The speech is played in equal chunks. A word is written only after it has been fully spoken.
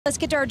Let's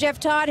get to our Jeff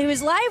Todd, who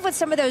is live with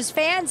some of those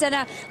fans, and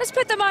let's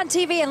put them on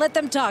TV and let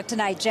them talk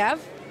tonight,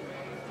 Jeff.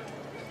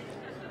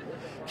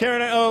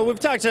 Karen, we've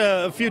talked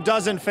to a few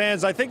dozen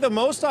fans. I think the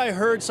most I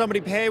heard somebody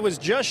pay was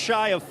just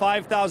shy of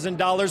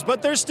 $5,000,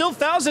 but there's still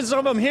thousands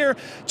of them here.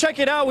 Check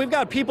it out. We've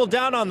got people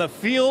down on the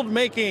field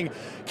making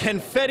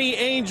confetti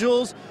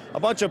angels. A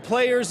bunch of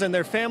players and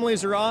their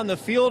families are on the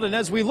field. And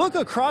as we look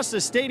across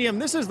the stadium,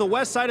 this is the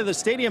west side of the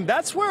stadium.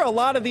 That's where a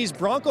lot of these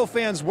Bronco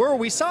fans were.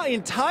 We saw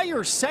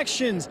entire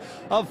sections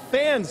of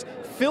fans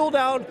filled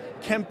out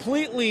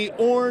completely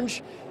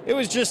orange. It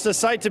was just a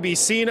sight to be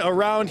seen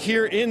around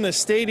here in the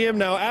stadium.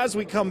 Now, as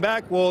we come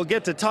back, we'll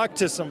get to talk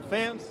to some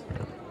fans.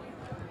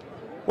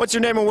 What's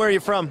your name and where are you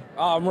from?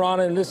 I'm Ron,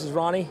 and this is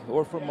Ronnie.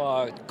 We're from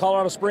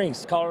Colorado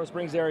Springs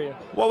area.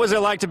 What was it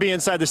like to be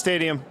inside the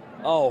stadium?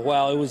 Oh,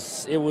 well, it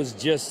was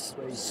just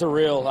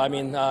surreal. I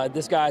mean,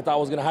 this guy I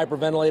thought was going to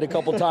hyperventilate a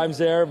couple times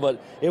there,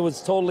 but it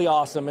was totally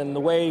awesome. And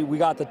the way we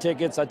got the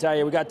tickets, I tell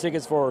you, we got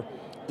tickets for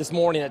this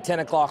morning at 10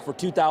 o'clock for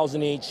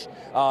 $2,000 each.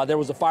 There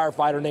was a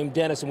firefighter named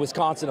Dennis in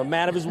Wisconsin, a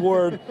man of his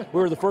word.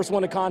 We were the first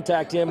one to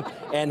contact him,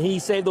 and he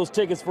saved those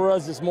tickets for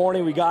us this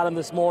morning. We got them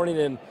this morning,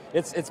 and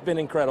it's been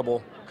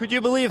incredible. Could you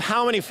believe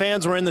how many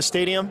fans were in the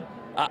stadium?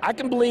 I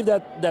can believe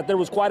that there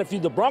was quite a few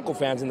of the Bronco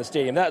fans in the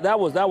stadium. That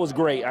was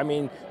great. I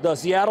mean, the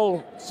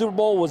Seattle Super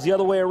Bowl was the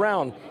other way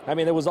around. I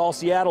mean, it was all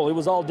Seattle. It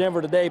was all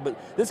Denver today. But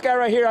this guy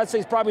right here, I'd say,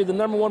 is probably the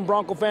 #1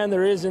 Bronco fan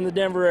there is in the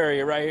Denver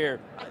area right here.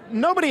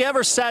 Nobody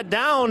ever sat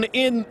down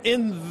in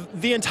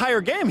the entire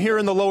game here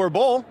in the lower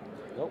bowl.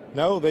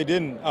 No, they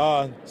didn't.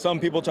 Some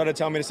people try to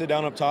tell me to sit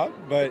down up top,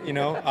 but, you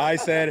know, I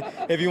said,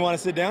 if you want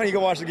to sit down, you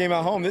can watch the game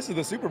at home. This is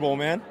the Super Bowl,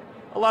 man.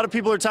 A lot of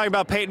people are talking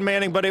about Peyton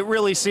Manning, but it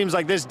really seems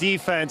like this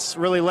defense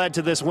really led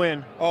to this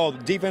win. Oh,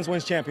 defense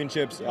wins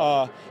championships.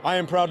 I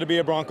am proud to be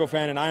a Bronco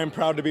fan, and I am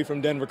proud to be from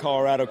Denver,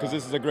 Colorado, because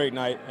this is a great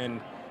night, and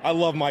I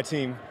love my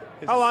team.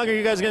 How long are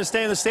you guys going to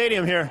stay in the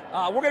stadium here?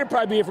 We're going to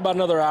probably be here for about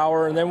another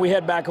hour, and then we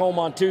head back home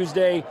on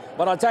Tuesday.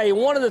 But I'll tell you,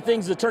 one of the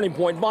things, the turning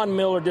point, Von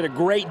Miller did a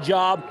great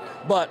job,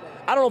 but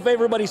I don't know if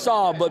everybody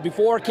saw, but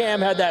before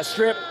Cam had that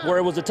strip where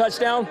it was a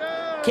touchdown,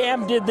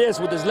 Cam did this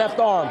with his left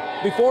arm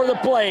before the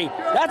play.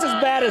 That's as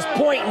bad as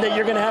pointing that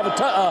you're going to have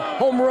a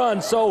home run.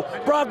 So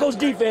Broncos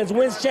defense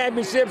wins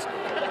championships.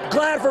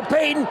 Glad for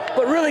Peyton,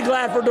 but really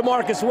glad for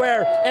DeMarcus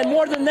Ware. And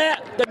more than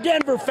that, the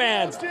Denver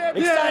fans.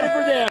 Excited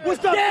for them.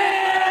 What's up?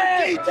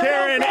 Yeah!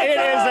 Karen, it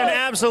is an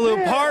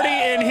absolute party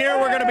in here.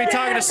 We're going to be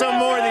talking to some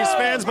more of these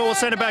fans, but we'll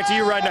send it back to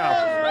you right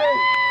now.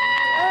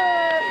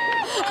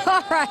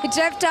 All right,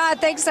 Jeff Todd,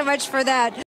 thanks so much for that.